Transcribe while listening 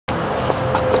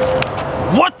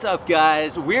What's up,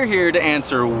 guys? We're here to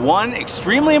answer one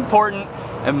extremely important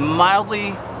and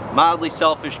mildly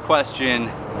selfish question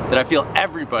that I feel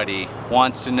everybody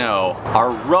wants to know. Are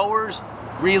rowers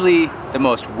really the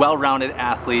most well-rounded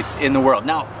athletes in the world?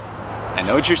 Now, I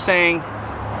know what you're saying.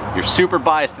 You're super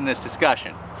biased in this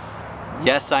discussion.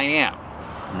 Yes, I am.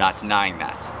 I'm not denying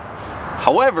that.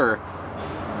 However,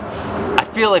 I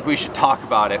feel like we should talk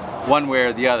about it one way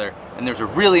or the other. And there's a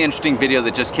really interesting video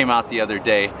that just came out the other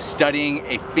day studying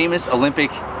a famous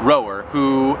Olympic rower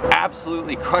who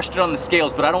absolutely crushed it on the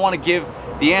scales, but I don't want to give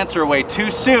the answer away too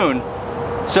soon.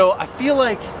 So I feel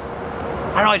like,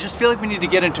 I don't know, I just feel like we need to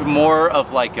get into more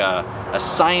of like a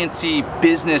science-y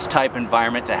business type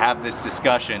environment to have this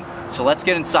discussion. So let's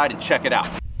get inside and check it out.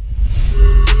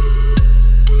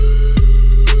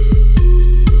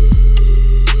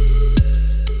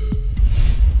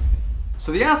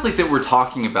 So the athlete that we're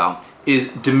talking about is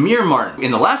Damir Martin.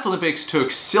 In the last Olympics,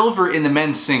 took silver in the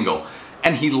men's single,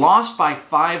 and he lost by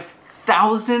 5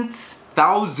 thousandths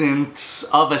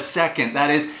of a second. That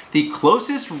is the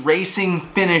closest racing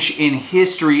finish in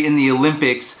history in the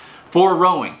Olympics for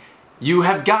rowing. You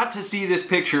have got to see this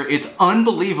picture. It's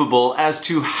unbelievable as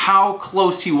to how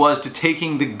close he was to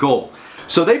taking the gold.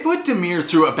 So they put Damir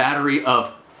through a battery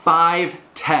of 5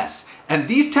 tests, and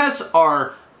these tests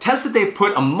are tests that they've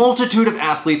put a multitude of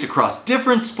athletes across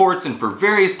different sports and for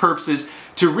various purposes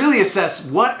to really assess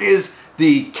what is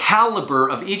the caliber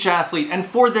of each athlete and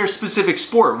for their specific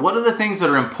sport. What are the things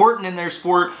that are important in their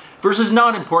sport versus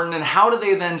not important, and how do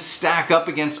they then stack up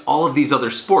against all of these other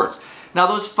sports? Now,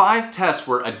 those 5 tests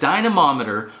were a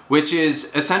dynamometer, which is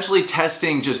essentially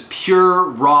testing just pure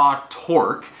raw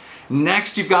torque.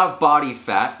 Next, you've got body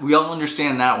fat. We all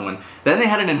understand that one. Then they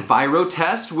had an enviro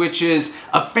test, which is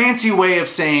a fancy way of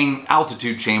saying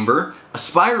altitude chamber. A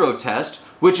spiro test,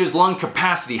 which is lung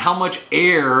capacity. How much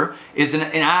air is an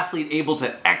athlete able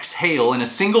to exhale in a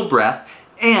single breath?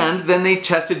 And then they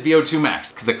tested VO2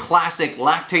 max, the classic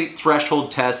lactate threshold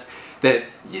test that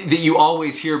you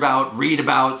always hear about, read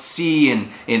about, see in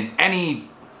any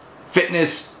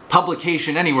fitness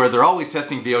publication anywhere. They're always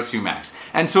testing VO2 max.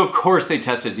 And so of course they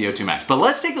tested VO2 max. But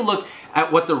let's take a look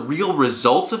at what the real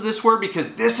results of this were,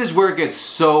 because this is where it gets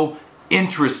so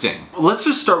interesting. Let's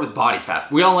just start with body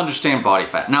fat. We all understand body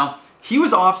fat. Now, he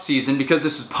was off season because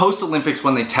this was post-Olympics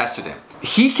when they tested him.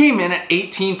 He came in at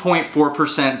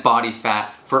 18.4% body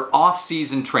fat for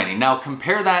off-season training. Now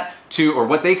compare that to, or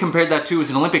what they compared that to, is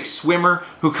an Olympic swimmer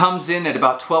who comes in at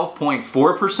about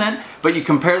 12.4%, but you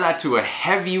compare that to a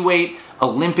heavyweight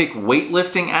Olympic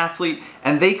weightlifting athlete,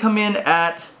 and they come in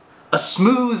at a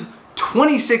smooth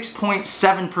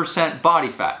 26.7%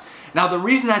 body fat. Now the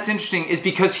reason that's interesting is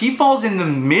because he falls in the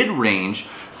mid-range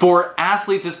for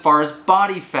athletes as far as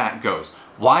body fat goes.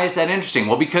 Why is that interesting?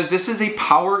 Well, because this is a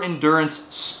power endurance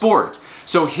sport.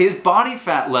 So his body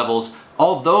fat levels,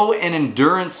 although an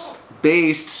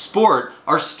endurance-based sport,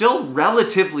 are still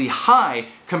relatively high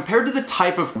compared to the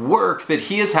type of work that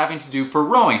he is having to do for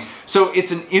rowing. So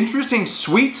it's an interesting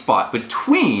sweet spot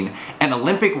between an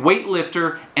Olympic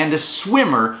weightlifter and a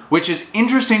swimmer, which is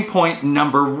interesting point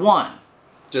number 1.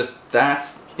 Just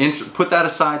put that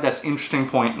aside, that's interesting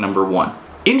point number 1.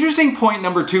 Interesting point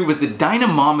number 2 was the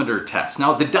dynamometer test.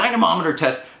 Now the dynamometer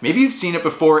test, maybe you've seen it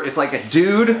before. It's like a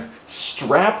dude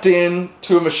strapped in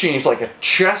to a machine. It's like a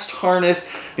chest harness.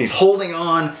 He's holding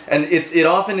on, and it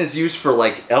often is used for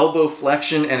like elbow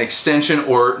flexion and extension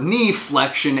or knee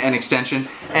flexion and extension.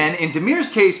 And in Damir's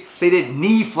case, they did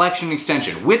knee flexion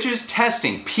extension, which is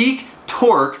testing peak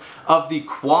torque of the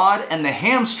quad and the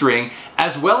hamstring,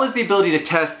 as well as the ability to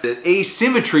test the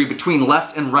asymmetry between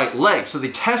left and right legs. So they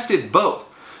tested both.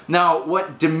 Now,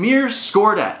 what Damir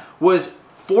scored at was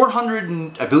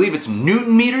 400, I believe it's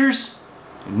Newton meters.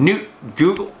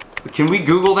 Google, can we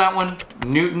Google that one?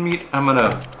 Newton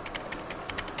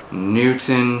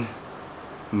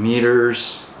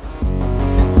meters.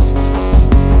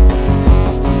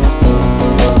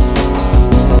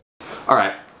 All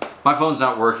right, my phone's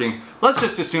not working. Let's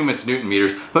just assume it's Newton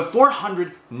meters, but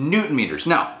 400 Newton meters.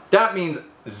 Now, that means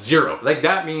 0. Like,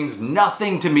 that means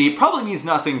nothing to me. It probably means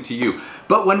nothing to you.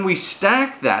 But when we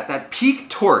stack that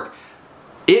peak torque,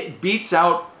 it beats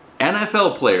out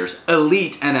NFL players,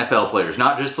 elite NFL players,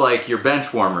 not just like your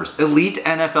bench warmers, elite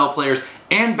NFL players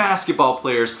and basketball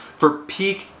players for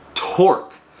peak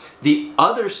torque. The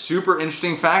other super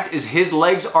interesting fact is his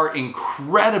legs are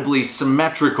incredibly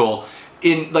symmetrical.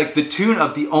 In like the tune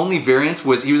of the only variance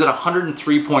was he was at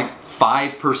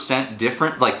 103.5%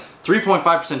 different, like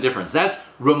 3.5% difference. That's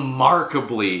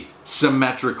remarkably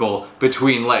symmetrical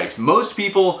between legs. Most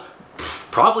people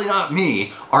probably not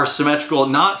me, are symmetrical,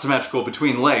 not symmetrical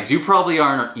between legs. You probably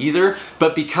aren't either,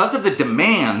 but because of the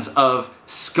demands of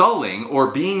sculling or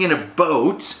being in a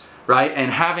boat, right,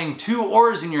 and having 2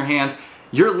 oars in your hands,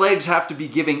 your legs have to be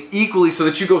giving equally so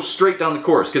that you go straight down the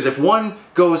course. Because if one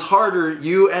goes harder,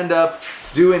 you end up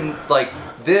doing like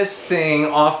this thing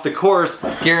off the course,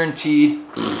 guaranteed.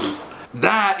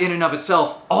 That in and of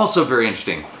itself, also very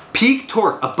interesting. Peak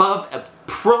torque above a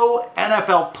pro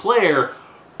NFL player,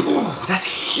 that's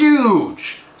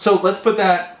huge. So let's put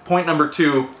that point number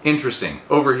 2, interesting,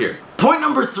 over here. Point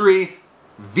number 3,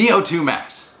 VO2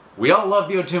 max. We all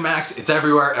love VO2 max, it's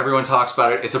everywhere, everyone talks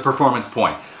about it, it's a performance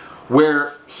point.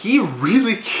 Where he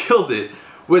really killed it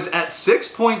was at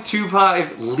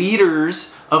 6.25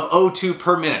 liters of O2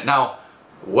 per minute. Now,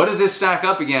 what does this stack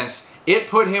up against? It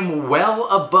put him well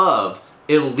above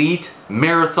elite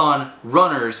marathon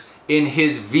runners in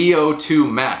his VO2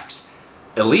 max.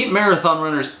 Elite marathon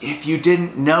runners, if you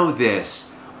didn't know this,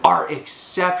 are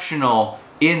exceptional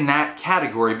in that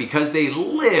category because they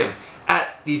live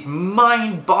at these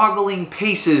mind-boggling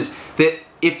paces that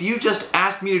if you just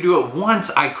asked me to do it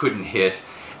once, I couldn't hit.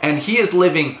 And he is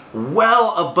living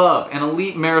well above an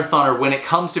elite marathoner when it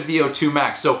comes to VO2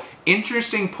 max. So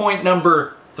interesting point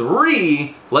number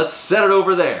 3, let's set it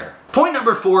over there. Point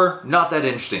number 4, not that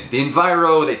interesting. The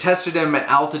Enviro, they tested him at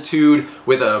altitude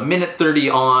with a minute 30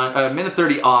 on, minute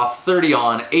 30 off, 30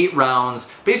 on, 8 rounds.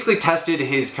 Basically tested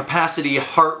his capacity,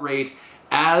 heart rate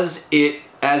as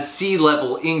sea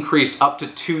level increased up to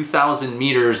 2,000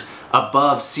 meters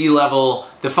above sea level.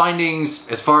 The findings,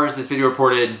 as far as this video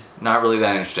reported, not really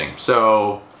that interesting.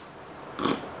 So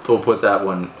we'll put that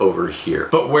one over here.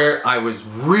 But where I was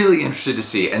really interested to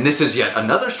see, and this is yet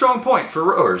another strong point for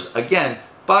rowers, again,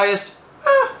 biased,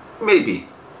 maybe,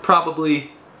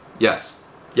 probably, yes.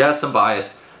 Yes, I'm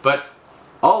biased, but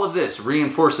all of this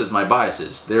reinforces my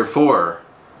biases. Therefore,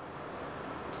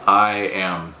 I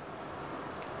am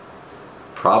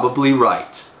probably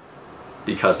right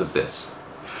because of this.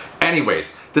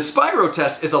 Anyways, the Spiro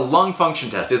test is a lung function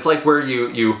test. It's like where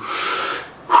you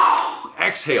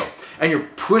exhale and you're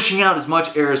pushing out as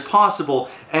much air as possible,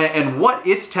 and what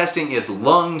it's testing is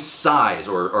lung size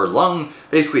or lung,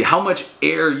 basically how much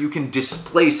air you can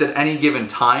displace at any given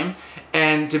time.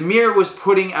 And Damir was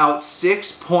putting out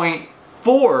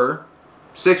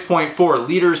 6.4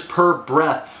 liters per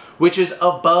breath, which is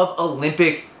above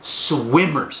Olympic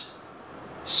swimmers.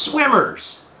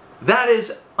 That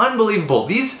is unbelievable.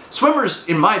 These swimmers,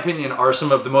 in my opinion, are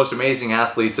some of the most amazing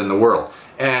athletes in the world.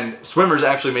 And swimmers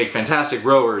actually make fantastic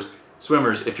rowers.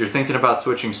 Swimmers, if you're thinking about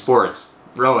switching sports,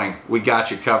 rowing, we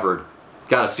got you covered.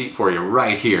 Got a seat for you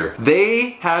right here.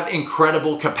 They have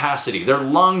incredible capacity. Their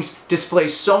lungs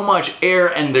displace so much air,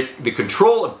 and the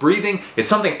control of breathing, it's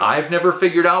something I've never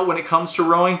figured out when it comes to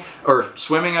rowing, or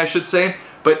swimming I should say.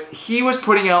 But he was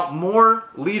putting out more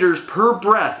liters per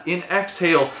breath in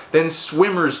exhale than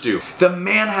swimmers do. The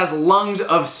man has lungs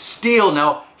of steel.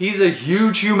 Now, he's a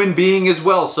huge human being as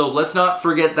well, so let's not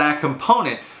forget that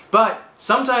component. But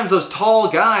sometimes those tall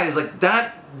guys, like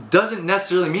that doesn't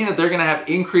necessarily mean that they're gonna have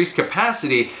increased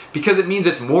capacity, because it means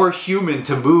it's more human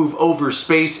to move over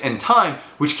space and time,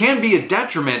 which can be a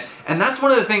detriment. And that's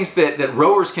one of the things that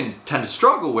rowers can tend to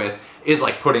struggle with, is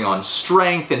like putting on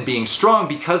strength and being strong,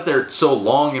 because they're so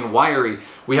long and wiry.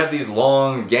 We have these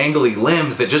long gangly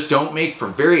limbs that just don't make for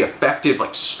very effective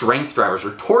like strength drivers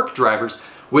or torque drivers,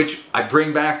 which I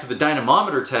bring back to the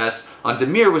dynamometer test on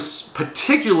Damir was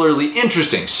particularly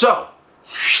interesting. So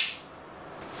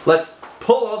let's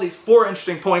pull all these 4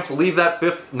 interesting points. We'll leave that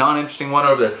 5th non-interesting one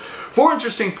over there. 4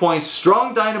 interesting points: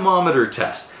 strong dynamometer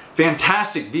test,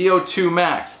 fantastic VO2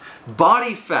 max,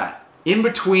 body fat in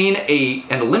between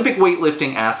an Olympic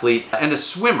weightlifting athlete and a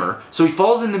swimmer, so he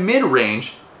falls in the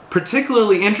mid-range,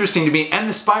 particularly interesting to me, and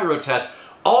the Spiro test.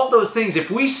 All of those things, if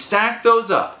we stack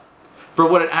those up for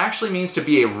what it actually means to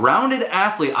be a rounded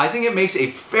athlete, I think it makes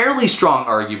a fairly strong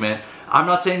argument. I'm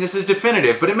not saying this is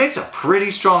definitive, but it makes a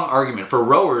pretty strong argument for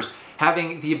rowers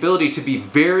having the ability to be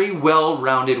very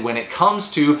well-rounded when it comes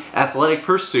to athletic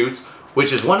pursuits,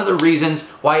 which is one of the reasons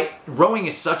why rowing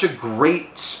is such a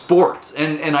great sport.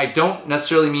 And I don't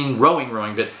necessarily mean rowing,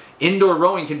 but indoor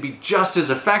rowing can be just as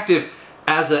effective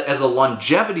as a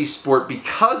longevity sport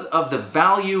because of the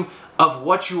value of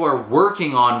what you are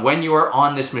working on when you are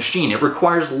on this machine. It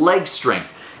requires leg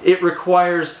strength. It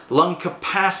requires lung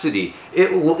capacity.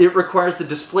 It requires the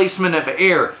displacement of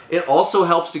air. It also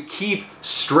helps to keep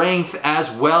strength as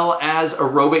well as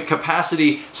aerobic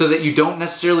capacity, so that you don't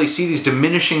necessarily see these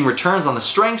diminishing returns on the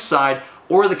strength side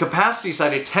or the capacity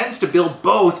side. It tends to build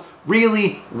both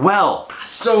really well.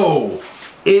 So,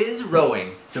 is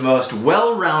rowing the most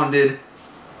well-rounded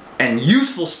and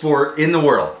useful sport in the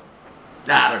world.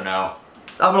 I don't know.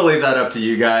 I'm gonna leave that up to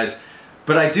you guys.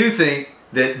 But I do think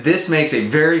that this makes a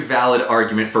very valid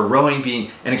argument for rowing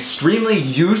being an extremely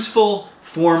useful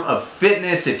form of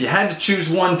fitness. If you had to choose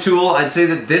one tool, I'd say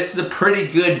that this is a pretty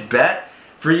good bet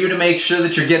for you to make sure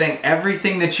that you're getting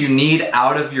everything that you need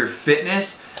out of your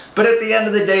fitness. But at the end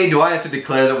of the day, do I have to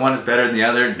declare that one is better than the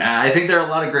other? Nah, I think there are a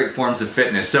lot of great forms of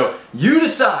fitness. So you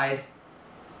decide,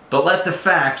 but let the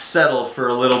facts settle for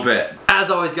a little bit. As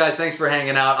always, guys, thanks for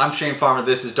hanging out. I'm Shane Farmer,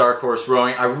 this is Dark Horse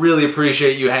Rowing. I really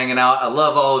appreciate you hanging out. I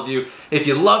love all of you. If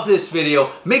you love this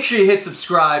video, make sure you hit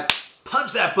subscribe,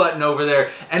 punch that button over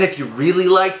there, and if you really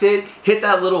liked it, hit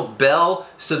that little bell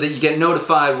so that you get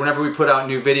notified whenever we put out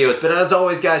new videos. But as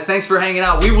always, guys, thanks for hanging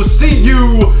out. We will see you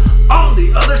on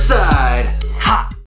the other side. Ha!